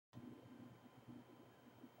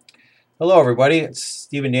Hello everybody, it's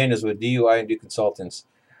Stephen Daniels with DUI and Do Consultants.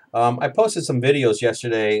 I posted some videos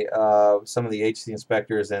yesterday of some of the agency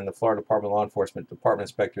inspectors and the Florida Department of Law Enforcement Department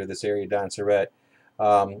Inspector of this area, Don Suereth,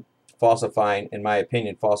 falsifying, in my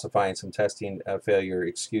opinion, falsifying some testing failure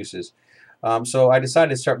excuses. So I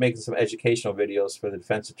decided to start making some educational videos for the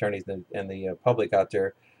defense attorneys and the public out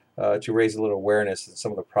there to raise a little awareness of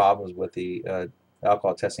some of the problems with the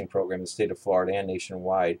alcohol testing program in the state of Florida and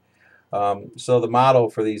nationwide. So the motto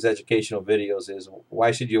for these educational videos is,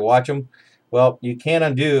 why should you watch them? Well, you can't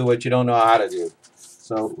undo what you don't know how to do.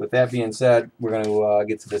 So with that being said, we're going to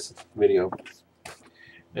get to this video.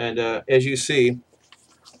 And as you see,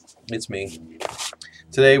 it's me.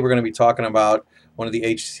 Today we're going to be talking about one of the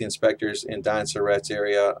agency inspectors in Don Suereth's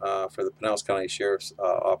area for the Pinellas County Sheriff's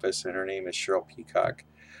Office, and her name is Cheryl Peacock.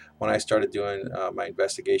 When I started doing my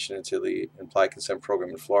investigation into the implied consent program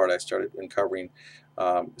in Florida, I started uncovering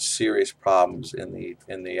serious problems in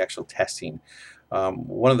the actual testing.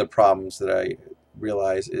 One of the problems that I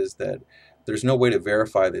realized is that there's no way to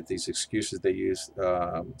verify that these excuses they use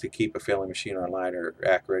to keep a failing machine online are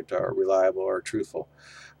accurate or reliable or truthful.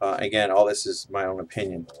 Again, all this is my own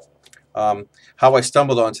opinion. How I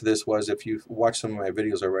stumbled onto this was, if you've watched some of my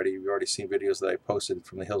videos already, you've already seen videos that I posted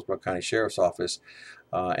from the Hillsborough County Sheriff's Office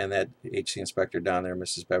and that agency inspector down there,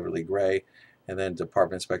 Mrs. Beverly Gray, and then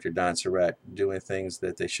Department Inspector Don Suereth, doing things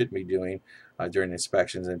that they shouldn't be doing during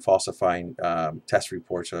inspections and falsifying test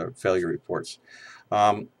reports or failure reports.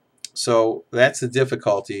 So that's the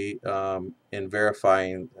difficulty in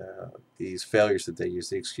verifying these failures that they use,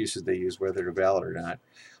 the excuses they use, whether they're valid or not.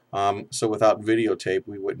 So without videotape,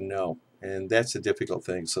 we wouldn't know, and that's a difficult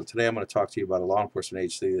thing. So today I'm going to talk to you about a law enforcement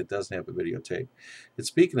agency that doesn't have a videotape. And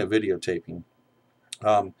speaking of videotaping,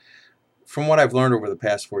 from what I've learned over the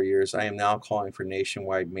past 4 years, I am now calling for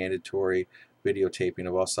nationwide mandatory videotaping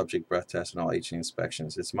of all subject breath tests and all agency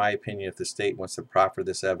inspections. It's my opinion, if the state wants to proffer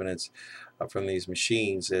this evidence from these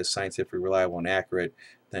machines as scientifically reliable and accurate,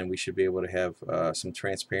 then we should be able to have some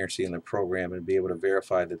transparency in the program and be able to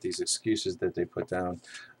verify that these excuses that they put down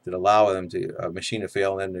that allow them to a machine to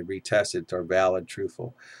fail and then to retest it are valid,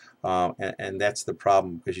 truthful. And that's the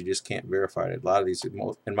problem, because you just can't verify it. A lot of these,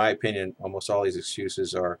 in my opinion, almost all these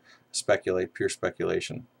excuses are pure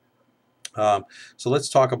speculation. So let's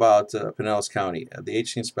talk about Pinellas County. The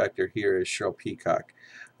agency inspector here is Cheryl Peacock.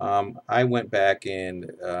 I went back, and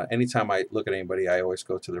anytime I look at anybody, I always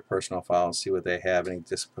go to their personal file and see what they have, any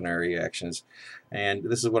disciplinary actions. And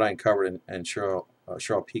this is what I uncovered in Cheryl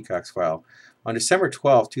Peacock's file. On December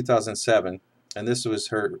 12, 2007, and this was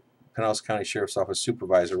her Pinellas County Sheriff's Office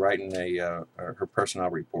supervisor writing her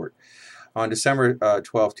personnel report. On December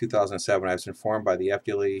 12, 2007, I was informed by the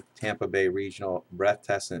FDLE Tampa Bay Regional Breath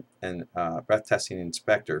Testing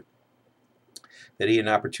Inspector that he had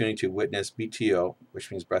an opportunity to witness BTO,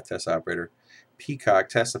 which means breath test operator, Peacock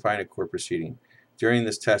testify in a court proceeding. During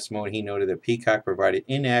this testimony, he noted that Peacock provided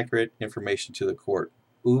inaccurate information to the court.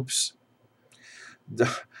 Oops.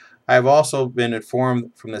 I have also been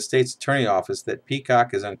informed from the state's attorney office that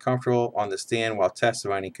Peacock is uncomfortable on the stand while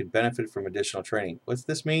testifying and could benefit from additional training. What's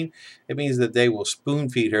this mean? It means that they will spoon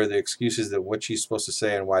feed her the excuses of what she's supposed to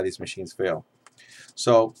say and why these machines fail.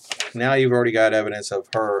 So now you've already got evidence of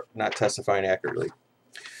her not testifying accurately.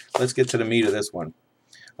 Let's get to the meat of this one.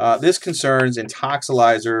 This concerns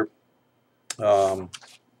Intoxilyzer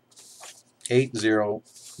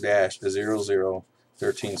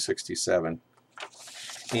 80-001367.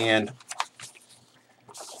 And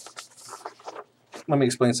let me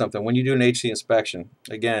explain something. When you do an HC inspection,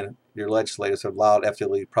 again, your legislators have allowed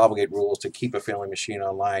FDLE to promulgate rules to keep a failing machine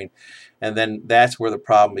online, and then that's where the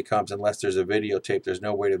problem becomes. Unless there's a videotape, there's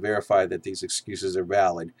no way to verify that these excuses are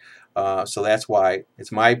valid. So that's why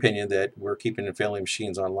it's my opinion that we're keeping the failing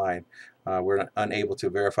machines online. We're unable to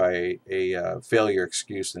verify a failure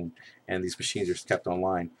excuse, and these machines are kept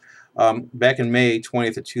online. Back in May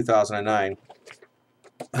 20th of 2009,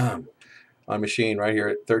 on machine right here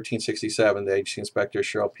at 1367, the agency inspector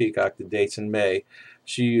Cheryl Peacock, the dates in May,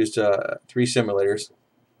 she used 3 simulators.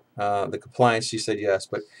 The compliance, she said yes,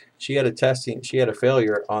 but she had a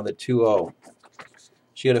failure on the 2.0.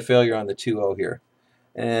 She had a failure on the 2.0 here.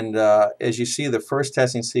 And as you see, the first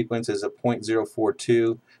testing sequence is a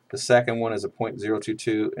 0.042, the second one is a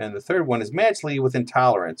 0.022, and the third one is magically within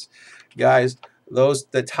tolerance. Guys,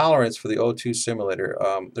 the tolerance for the O2 simulator,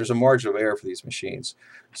 there's a margin of error for these machines.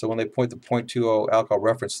 So when they point the 0.20 alcohol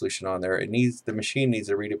reference solution on there, the machine needs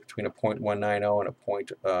to read it between a 0.190 and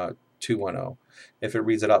a 210. If it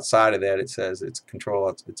reads it outside of that, it says it's control,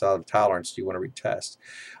 it's out of tolerance. Do you want to retest?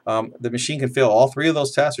 The machine can fail all three of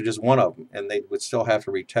those tests or just one of them, and they would still have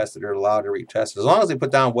to retest it. They're allowed to retest it as long as they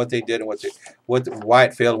put down what they did and why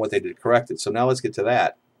it failed and what they did to correct it. So now let's get to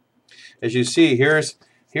that. As you see, here's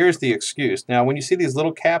the excuse. Now, when you see these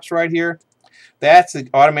little caps right here, that's the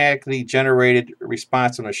automatically generated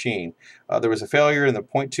response of the machine. There was a failure in the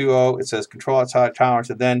 0.20. It says control outside tolerance.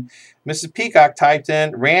 And then Mrs. Peacock typed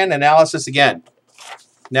in, ran analysis again.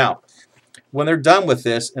 Now, when they're done with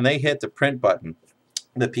this and they hit the print button,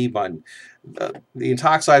 the P button, the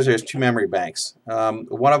Intoxilyzer has two memory banks.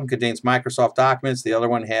 One of them contains Microsoft documents. The other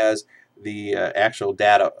one has the actual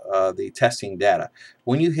data, the testing data.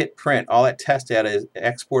 When you hit print, all that test data is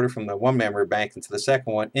exported from the one memory bank into the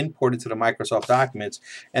second one, imported to the Microsoft documents,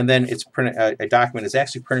 and then it's printed, a document is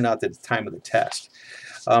actually printed out at the time of the test.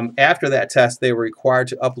 After that test, they were required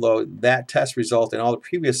to upload that test result and all the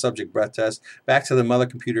previous subject breath tests back to the mother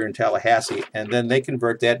computer in Tallahassee, and then they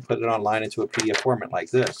convert that and put it online into a PDF format like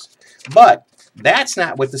this. But that's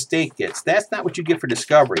not what the state gets. That's not what you get for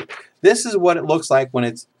discovery. This is what it looks like when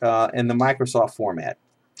it's in the Microsoft format.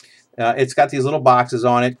 It's got these little boxes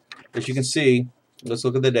on it. As you can see, let's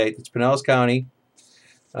look at the date. It's Pinellas County.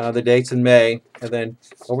 The date's in May. And then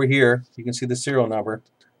over here, you can see the serial number,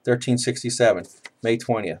 1367, May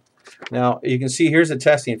 20th. Now, you can see here's the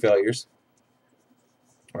testing failures.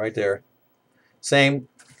 Right there. Same,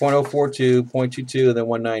 0.042, 0.22, and then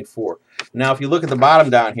 194. Now, if you look at the bottom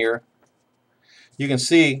down here, you can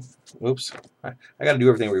see, oops, I got to do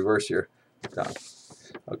everything in reverse here.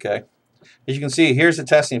 Okay. As you can see, here's the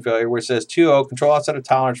testing failure where it says 2.0, control outside of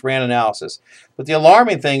tolerance, ran analysis. But the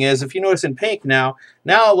alarming thing is, if you notice in pink now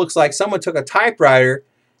it looks like someone took a typewriter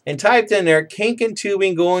and typed in there, kink and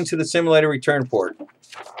tubing going to the simulator return port.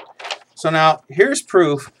 So now, here's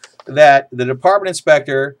proof that the department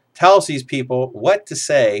inspector tells these people what to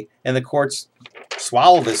say, and the courts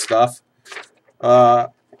swallow this stuff,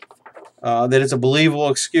 that it's a believable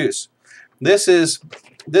excuse. This is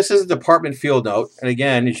a department field note, and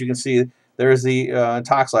again, as you can see, there's the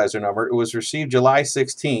Intoxilyzer number. It was received July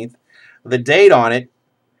 16th. The date on it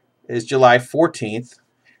is July 14th,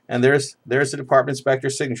 and there's the department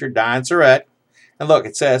inspector's signature, Don Suereth. And look,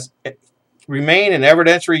 it says remain in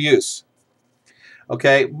evidentiary use.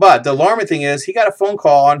 Okay, but the alarming thing is he got a phone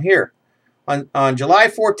call on here on July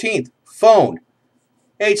 14th. Phone,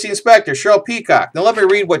 HC Inspector Cheryl Peacock. Now let me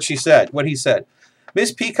read what she said. What he said.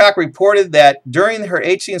 Ms. Peacock reported that during her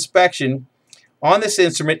HC inspection on this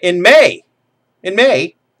instrument in May,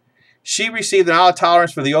 she received an out of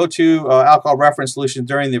tolerance for the O2 alcohol reference solution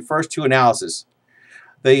during the first two analyses.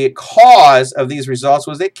 The cause of these results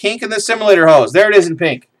was a kink in the simulator hose. There it is in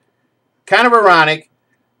pink. Kind of ironic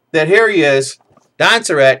that here he is, Don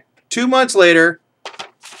Suereth, 2 months later,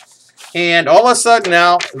 and all of a sudden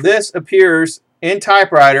now this appears in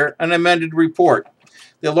typewriter, an amended report.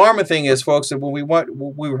 The alarming thing is, folks, that when we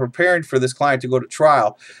were preparing for this client to go to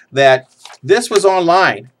trial, that this was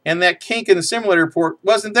online, and that kink in the simulator report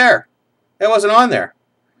wasn't there. It wasn't on there.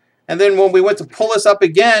 And then when we went to pull this up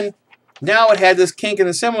again, now it had this kink in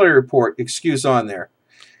the simulator report excuse on there.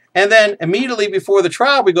 And then immediately before the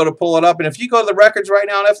trial, we go to pull it up, and if you go to the records right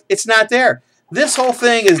now, it's not there. This whole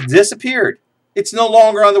thing has disappeared. It's no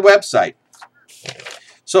longer on the website.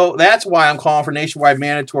 So that's why I'm calling for nationwide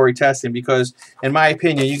mandatory testing, because in my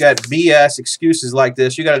opinion, you got BS excuses like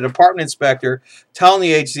this. You got a department inspector telling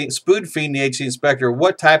the agency, spoon-feeding the agency inspector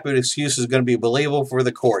what type of excuse is going to be believable for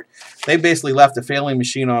the court. They basically left a failing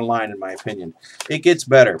machine online, in my opinion. It gets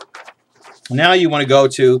better. Now you want to go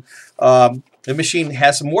to, the machine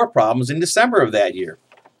has some more problems in December of that year.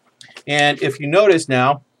 And if you notice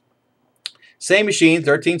now, same machine,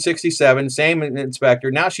 1367, same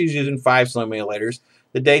inspector. Now she's using 5 simulators.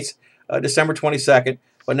 The date's December 22nd.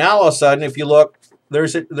 But now all of a sudden, if you look,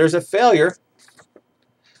 there's a failure.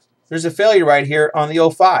 There's a failure right here on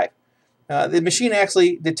the 05. The machine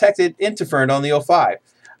actually detected interference on the 05.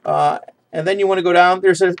 And then you want to go down,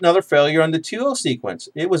 there's another failure on the 20 sequence.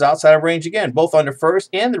 It was outside of range again, both on the first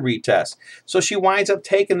and the retest. So she winds up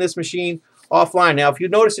taking this machine offline. Now, if you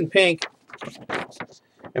notice in pink,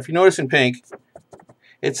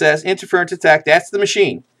 it says interference detect. That's the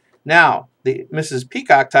machine. Now, Mrs.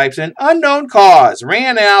 Peacock types in unknown cause,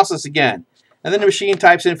 ran analysis again. And then the machine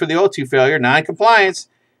types in for the O2 failure, non-compliance,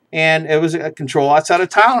 and it was a control outside of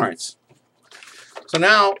tolerance. So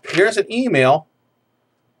now, here's an email,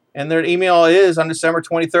 and their email is on December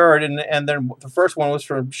 23rd, and then the first one was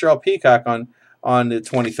from Cheryl Peacock on the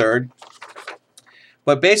 23rd.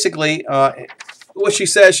 But basically, what she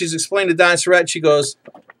says, she's explained to Don Suereth, she goes,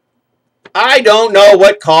 I don't know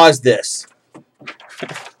what caused this.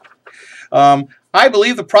 I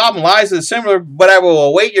believe the problem lies in the similar, but I will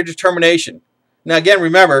await your determination. Now, again,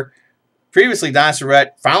 remember, previously, Don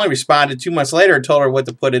Suereth finally responded 2 months later and told her what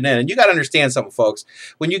to put it in. And you got to understand something, folks.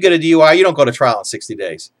 When you get a DUI, you don't go to trial in 60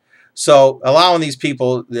 days. So allowing these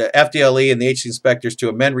people, the FDLE and the agency inspectors, to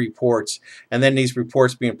amend reports and then these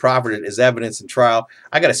reports being profited as evidence in trial,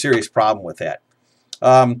 I got a serious problem with that.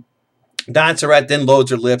 Don Suereth then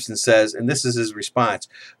loads her lips and says, and this is his response,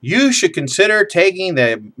 "You should consider taking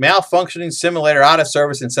the malfunctioning simulator out of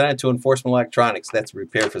service and send it to Enforcement Electronics." That's a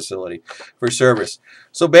repair facility for service.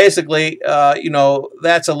 So basically, you know,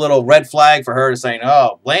 that's a little red flag for her to saying,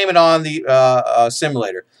 oh, blame it on the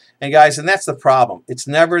simulator. And guys, and that's the problem. It's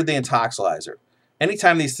never the Intoxilyzer.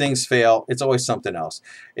 Anytime these things fail, it's always something else.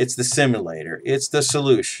 It's the simulator. It's the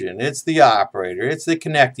solution. It's the operator. It's the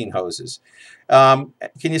connecting hoses. Can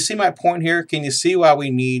you see my point here? Can you see why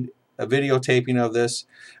we need a videotaping of this?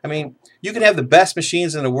 I mean, you can have the best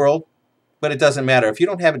machines in the world, but it doesn't matter. If you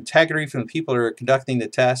don't have integrity from the people that are conducting the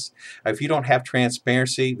tests, or if you don't have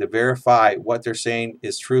transparency to verify what they're saying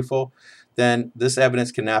is truthful, then this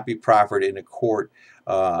evidence cannot be proffered in a court,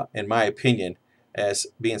 in my opinion, as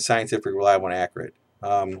being scientific, reliable, and accurate.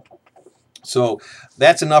 So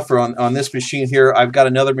that's enough for on this machine here. I've got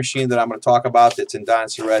another machine that I'm going to talk about that's in Don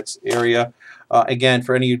Suereth's area. Again,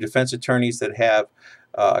 for any of you defense attorneys that have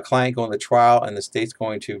a client going to trial and the state's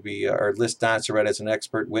going to be or list Don Suereth as an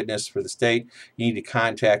expert witness for the state, you need to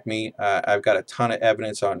contact me. I've got a ton of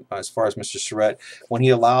evidence on as far as Mr. Suereth. When he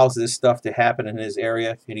allows this stuff to happen in his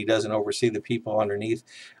area and he doesn't oversee the people underneath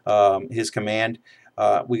his command,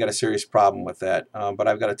 we got a serious problem with that. But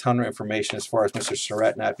I've got a ton of information as far as Mr.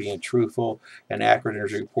 Suereth not being truthful and accurate in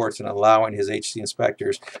his reports and allowing his HC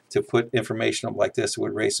inspectors to put information up like this that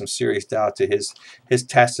would raise some serious doubt to his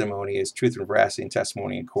testimony, his truth and veracity and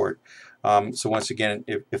testimony in court. So once again,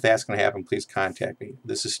 if that's going to happen, please contact me.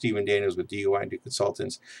 This is Stephen Daniels with DUI and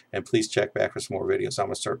Consultants, and please check back for some more videos. I'm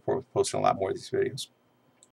going to start posting a lot more of these videos.